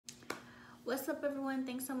What's up, everyone?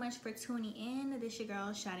 Thanks so much for tuning in. This is your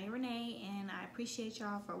girl Shade Renee, and I appreciate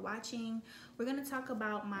y'all for watching. We're going to talk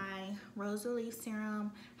about my Rose Relief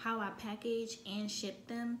Serum, how I package and ship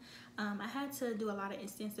them. I had to do a lot of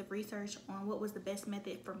extensive research on what was the best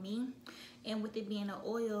method for me, and with it being an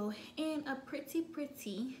oil in a pretty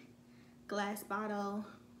glass bottle,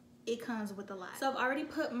 it comes with a lot. So I've already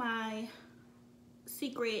put my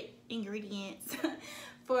secret ingredients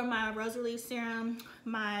for my Rose Relief Serum,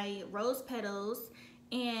 my rose petals,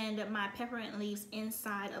 and my peppermint leaves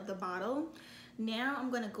inside of the bottle. Now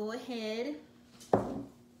I'm gonna go ahead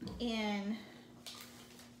and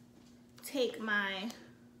take my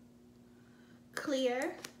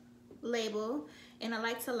clear label, and I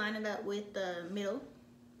like to line it up with the middle.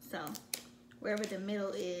 So wherever the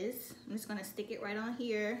middle is, I'm just gonna stick it right on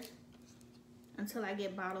here until I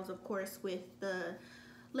get bottles, of course, with the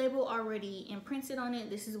label already imprinted on it.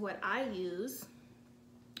 This is what I use.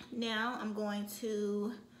 Now I'm going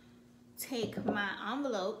to take my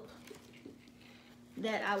envelope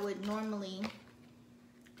that I would normally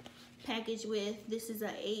package with. This is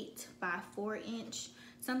a 8 by 4 inch.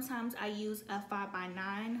 Sometimes I use a 5 by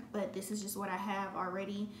 9, but this is just what I have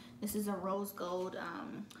already. This is a rose gold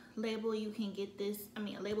label. You can get this, a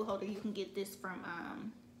label holder. You can get this from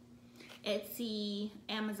Etsy,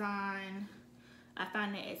 Amazon. I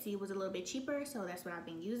found that Etsy was a little bit cheaper, so that's what I've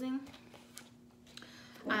been using.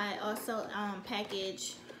 I also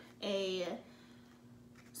package a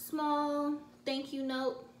small thank you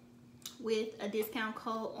note with a discount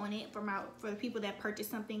code on it for the people that purchase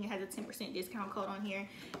something. It has a 10% discount code on here,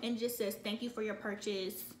 and just says thank you for your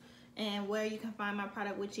purchase and where you can find my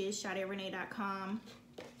product, which is shaderenee.com.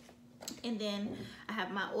 And then I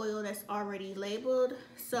have my oil that's already labeled.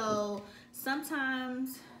 So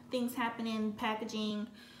sometimes things happen in packaging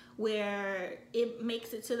where it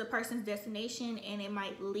makes it to the person's destination and it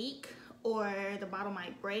might leak or the bottle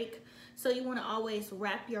might break. So you want to always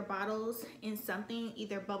wrap your bottles in something,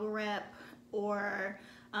 either bubble wrap or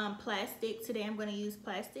plastic. Today I'm going to use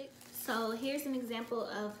plastic. So here's an example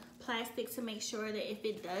of plastic to make sure that if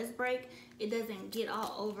it does break, it doesn't get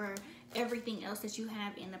all over everything else that you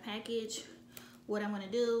have in the package. What I'm going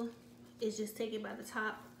to do is just take it by the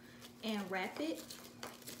top and wrap it.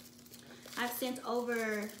 I've sent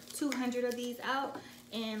over 200 of these out,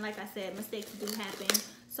 and like I said, mistakes do happen,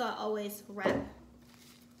 so I always wrap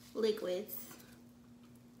liquids.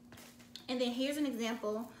 And then here's an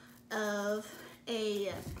example of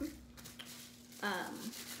a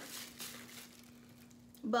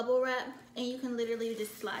bubble wrap, and you can literally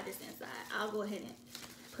just slide this inside. I'll go ahead and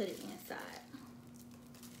put it inside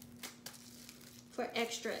for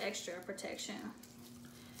extra protection.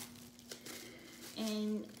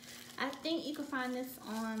 And I think you can find this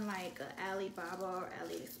on like Alibaba or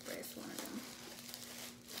AliExpress, one of them.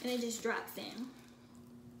 And it just drops in.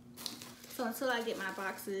 So until I get my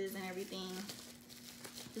boxes and everything,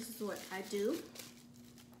 this is what I do.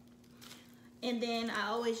 And then I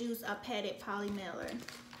always use a padded poly mailer.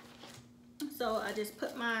 So I just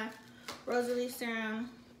put my Rose Relief Serum,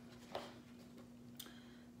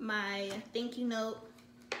 my thank you note,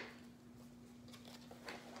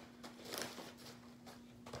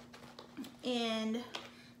 and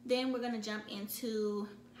then we're going to jump into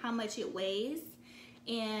how much it weighs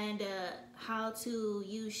and how to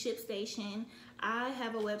use Shipstation. I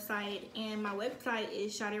have a website, and my website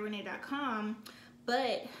is shaderenee.com,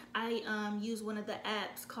 but I use one of the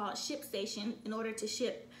apps called Shipstation in order to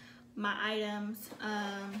ship my items.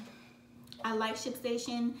 I like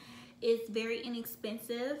Shipstation. It's very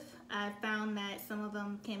inexpensive. I found that some of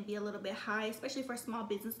them can be a little bit high, especially for small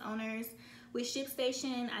business owners. With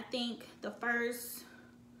Shipstation, I think the first,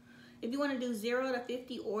 if you want to do 0 to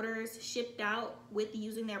 50 orders shipped out with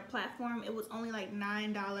using their platform, it was only like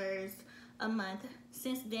 $9 a month.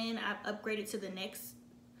 Since then, I've upgraded to the next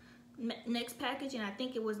package, and I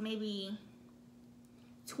think it was maybe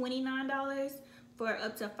 $29 for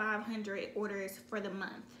up to 500 orders for the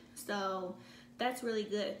month. So that's really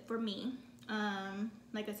good for me.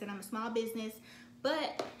 Like I said, I'm a small business,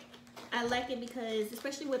 but I like it because,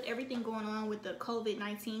 especially with everything going on with the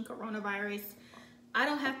COVID-19 coronavirus, I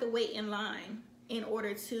don't have to wait in line in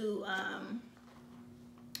order to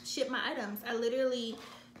ship my items. I literally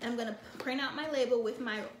am gonna print out my label with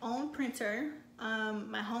my own printer,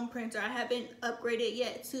 my home printer. I haven't upgraded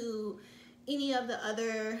yet to any of the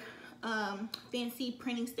other fancy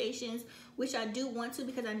printing stations, which I do want to,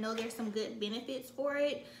 because I know there's some good benefits for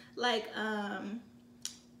it. Like I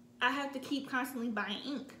have to keep constantly buying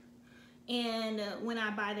ink, and when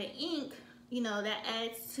I buy the ink, you know, that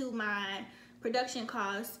adds to my production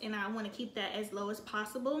costs, and I want to keep that as low as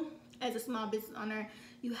possible. As a small business owner,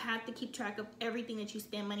 you have to keep track of everything that you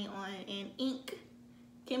spend money on, and ink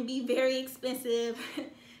can be very expensive.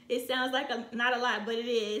 It sounds like not a lot, but it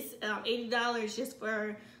is. $80 just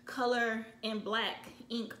for color and black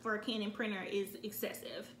ink for a Canon printer is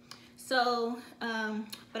excessive. So,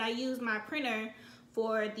 but I use my printer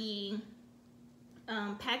for the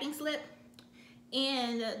packing slip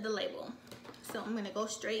and the label. So I'm gonna go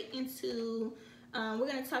straight into, we're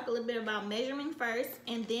gonna talk a little bit about measuring first,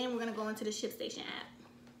 and then we're gonna go into the Shipstation app.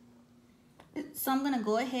 So I'm gonna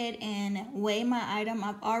go ahead and weigh my item.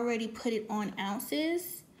 I've already put it on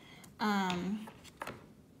ounces.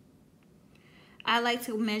 I like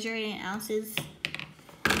to measure it in ounces,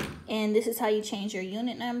 and this is how you change your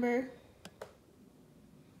unit number.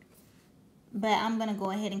 But I'm gonna go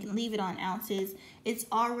ahead and leave it on ounces. It's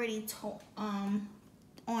already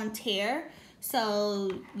on tear,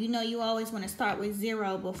 so you know you always want to start with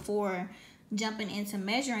 0 before jumping into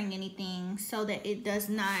measuring anything, so that it does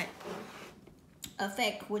not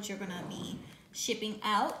affect what you're gonna be shipping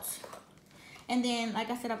out. And then, like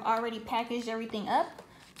I said, I've already packaged everything up,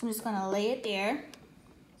 so I'm just gonna lay it there.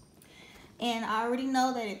 And I already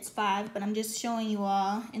know that it's 5, but I'm just showing you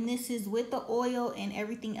all. And this is with the oil and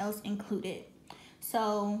everything else included.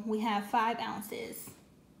 So we have 5 ounces.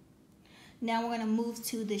 Now we're gonna move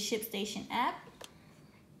to the Shipstation app.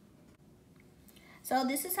 So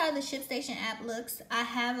this is how the Shipstation app looks. I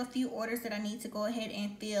have a few orders that I need to go ahead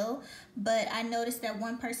and fill, but I noticed that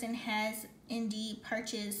one person has indeed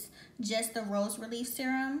purchased just the Rose Relief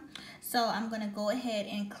Serum. So I'm gonna go ahead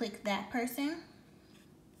and click that person.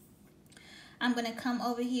 I'm gonna come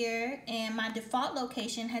over here, and my default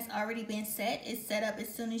location has already been set. It's set up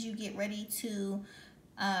as soon as you get ready to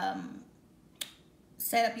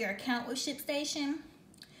set up your account with Shipstation.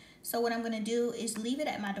 So what I'm gonna do is leave it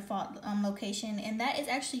at my default location, and that is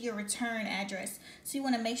actually your return address. So you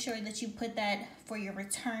wanna make sure that you put that for your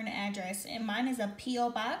return address. And mine is a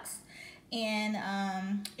P.O. box,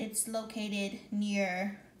 and it's located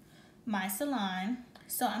near my salon.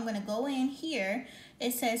 So I'm gonna go in here.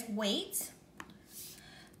 It says weight.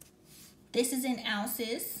 This is in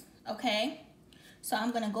ounces, okay? So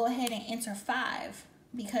I'm gonna go ahead and enter 5,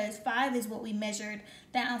 because 5 is what we measured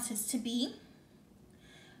the ounces to be.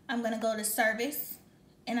 I'm gonna go to service,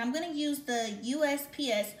 and I'm gonna use the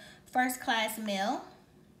USPS first class mail.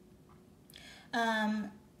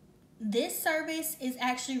 This service is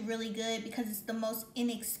actually really good because it's the most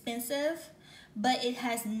inexpensive, but it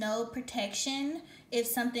has no protection if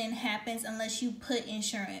something happens unless you put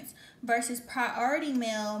insurance. Versus priority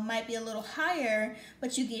mail might be a little higher,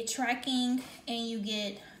 but you get tracking and you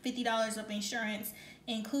get $50 of insurance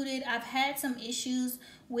included. I've had some issues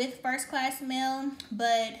with first class mail,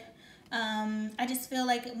 but I just feel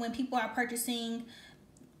like when people are purchasing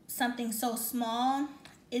something so small,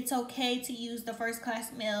 it's okay to use the first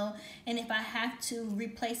class mail, and if I have to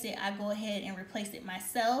replace it, I go ahead and replace it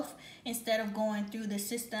myself instead of going through the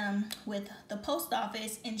system with the post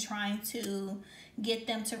office and trying to get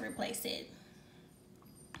them to replace it.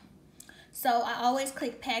 So I always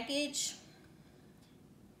click package,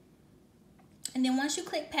 and then once you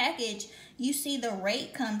click package, you see the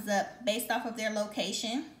rate comes up based off of their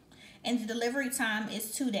location, and the delivery time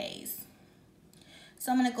is 2 days.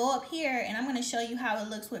 So I'm gonna go up here, and I'm gonna show you how it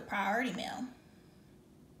looks with priority mail.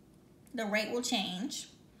 The rate will change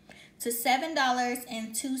to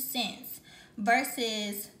 $7.02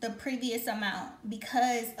 versus the previous amount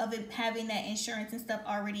because of it having that insurance and stuff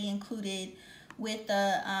already included with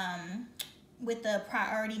the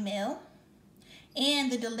priority mail.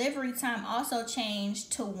 And the delivery time also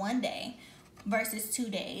changed to 1 day versus 2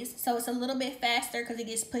 days. So it's a little bit faster because it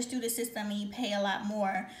gets pushed through the system and you pay a lot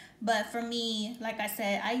more. But for me, like I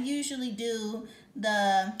said, I usually do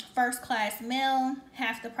the first class mail,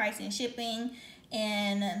 half the price in shipping.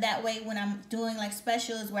 And that way when I'm doing like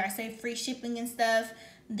specials where I say free shipping and stuff,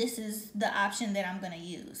 this is the option that I'm gonna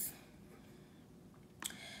use.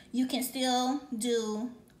 You can still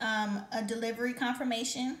do a delivery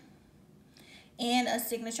confirmation and a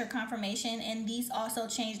signature confirmation, and these also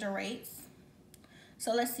change the rates.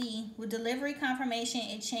 So let's see, with delivery confirmation,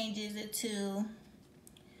 it changes it to,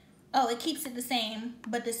 oh, it keeps it the same,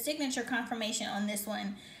 but the signature confirmation on this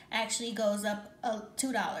one actually goes up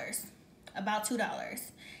 $2, about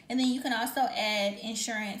 $2. And then you can also add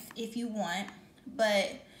insurance if you want,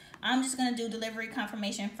 but I'm just gonna do delivery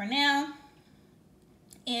confirmation for now,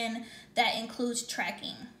 and that includes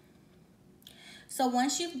tracking. So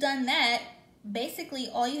once you've done that, basically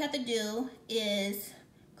all you have to do is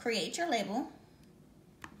create your label,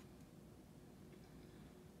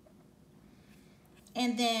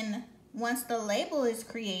 and then once the label is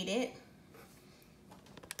created,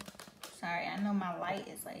 Sorry, I know my light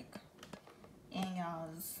is like in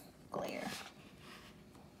y'all's glare.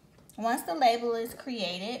 Once the label is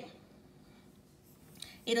created,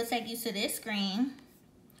 it'll take you to this screen,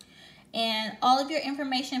 and all of your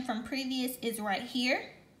information from previous is right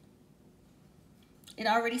here. It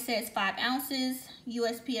already says 5 ounces,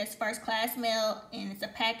 USPS first class mail, and it's a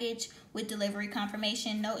package with delivery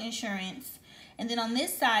confirmation, no insurance. And then on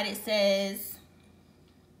this side it says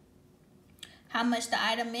how much the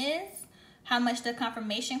item is, how much the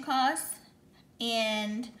confirmation costs,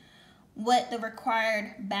 and what the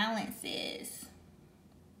required balance is.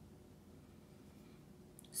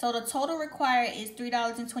 So the total required is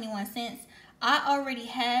 $3.21. I already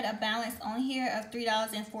had a balance on here of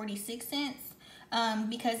 $3.46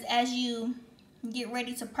 because as you get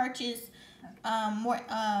ready to purchase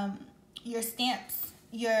your stamps,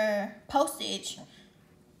 your postage,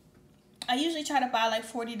 I usually try to buy like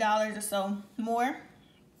 $40 or so more.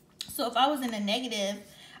 So if I was in a negative,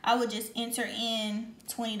 I would just enter in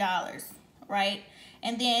 $20, right?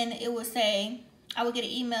 And then it would say, I would get an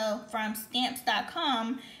email from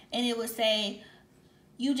stamps.com and it would say,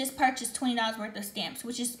 you just purchased $20 worth of stamps,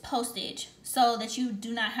 which is postage, so that you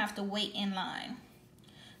do not have to wait in line.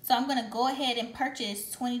 So I'm gonna go ahead and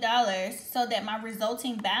purchase $20 so that my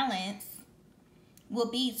resulting balance will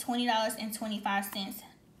be $20.25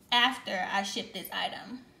 after I ship this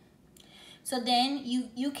item. So then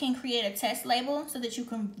you can create a test label so that you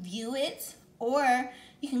can view it, or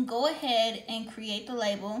you can go ahead and create the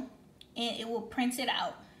label and it will print it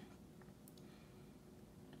out.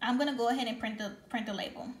 I'm gonna go ahead and print the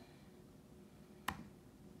label.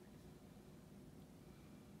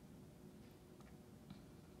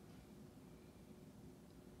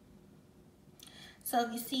 So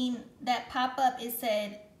if you see that pop up, it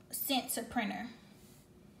said sent to printer.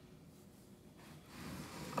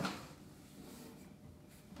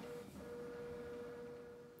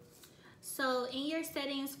 So in your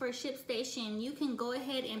settings for Shipstation, you can go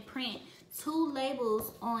ahead and print 2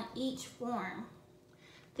 labels on each form.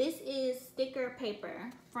 This is sticker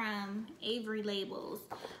paper from Avery Labels.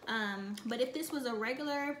 But if this was a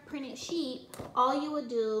regular printed sheet, all you would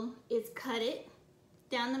do is cut it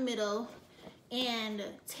down the middle and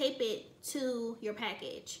tape it to your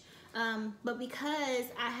package. But because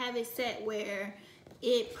I have it set where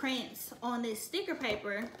it prints on this sticker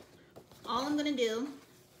paper, all I'm gonna do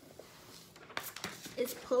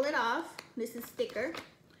is pull it off. This is sticker,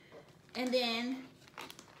 and then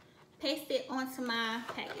paste it onto my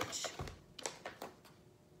package.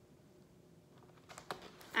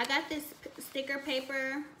 I got this sticker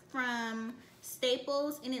paper from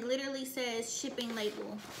Staples and it literally says shipping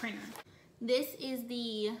label printer. This is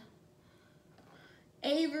the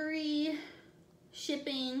Avery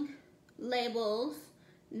shipping labels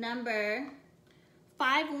number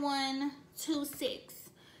 5126.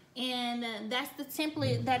 And that's the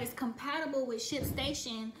template that is compatible with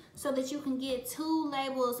Shipstation, so that you can get 2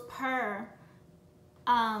 labels per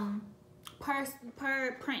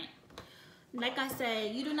print. Like I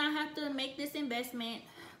said, you do not have to make this investment.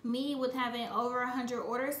 Me, with having over 100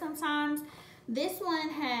 orders sometimes, this one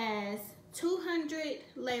has 200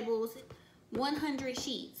 labels, 100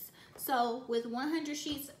 sheets. So with 100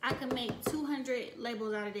 sheets, I can make 200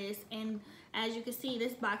 labels out of this. And as you can see,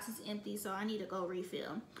 this box is empty, so I need to go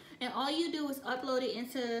refill. And all you do is upload it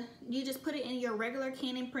into, you just put it in your regular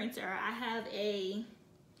Canon printer. I have a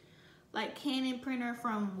Canon printer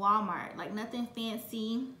from Walmart, like nothing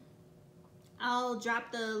fancy. I'll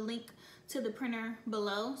drop the link to the printer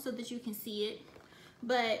below so that you can see it.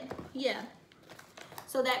 But yeah,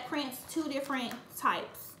 so that prints 2 different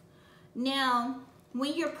types. Now,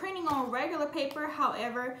 when you're printing on regular paper,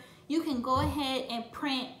 however, you can go ahead and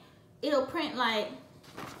print, it'll print like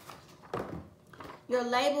your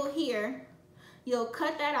label here. You'll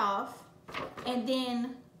cut that off and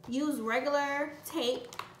then use regular tape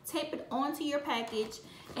it onto your package.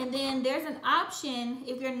 And then there's an option,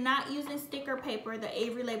 if you're not using sticker paper, the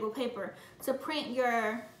Avery label paper, to print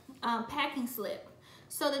your packing slip,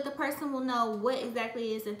 so that the person will know what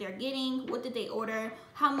exactly it is that they're getting, what did they order,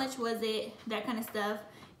 how much was it, that kind of stuff.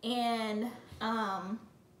 And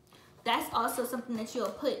that's also something that you'll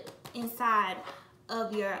put inside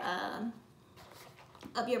of your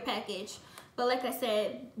package. But like I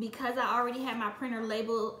said, because I already had my printer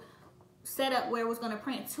label set up where it was going to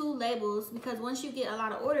print 2 labels, because once you get a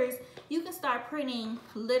lot of orders, you can start printing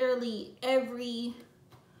literally every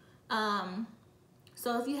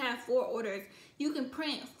so if you have 4 orders, you can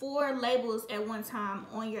print 4 labels at one time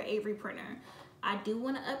on your Avery printer. I do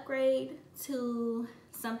want to upgrade to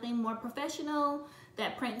something more professional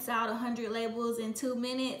that prints out 100 labels in 2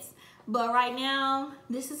 minutes, But right now,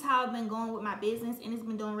 this is how I've been going with my business, and it's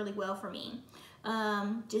been doing really well for me.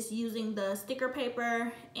 Just using the sticker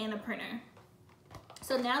paper and a printer.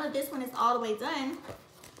 So now that this one is all the way done,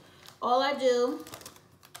 all I do,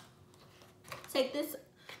 take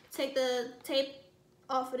the tape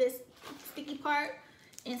off of this sticky part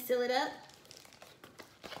and seal it up,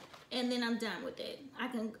 and then I'm done with it. I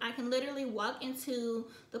can literally walk into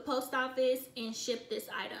the post office and ship this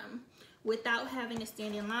item without having to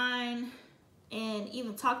stand in line and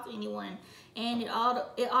even talk to anyone. And it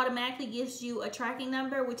automatically gives you a tracking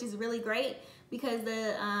number, which is really great because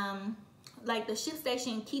the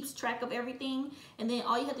Shipstation keeps track of everything, and then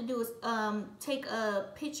all you have to do is take a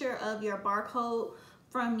picture of your barcode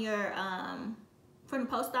from your from the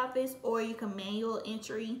post office, or you can manual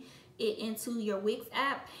entry it into your Wix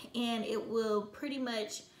app, and it will pretty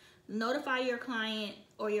much notify your client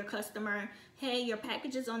or your customer, hey, your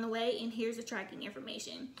package is on the way and here's the tracking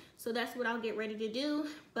information. So that's what I'll get ready to do.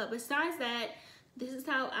 But besides that, this is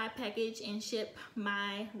how I package and ship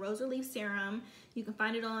my Rose Relief Serum. You can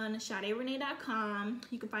find it on SadeRenee.com.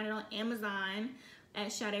 You can find it on Amazon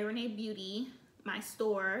at Sade Renee Beauty, my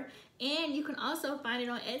store. And you can also find it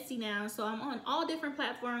on Etsy now. So I'm on all different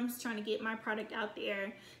platforms trying to get my product out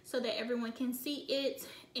there so that everyone can see it.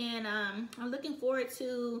 And I'm looking forward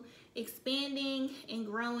to expanding and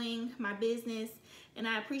growing my business. And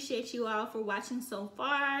I appreciate you all for watching so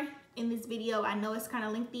far in this video. I know it's kind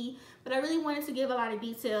of lengthy, but I really wanted to give a lot of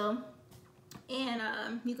detail.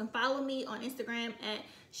 And you can follow me on Instagram at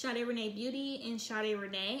Sade Renee Beauty and Sade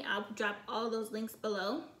Renee. I'll drop all those links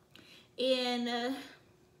below. And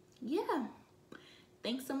yeah,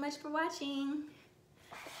 thanks so much for watching.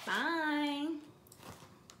 Bye.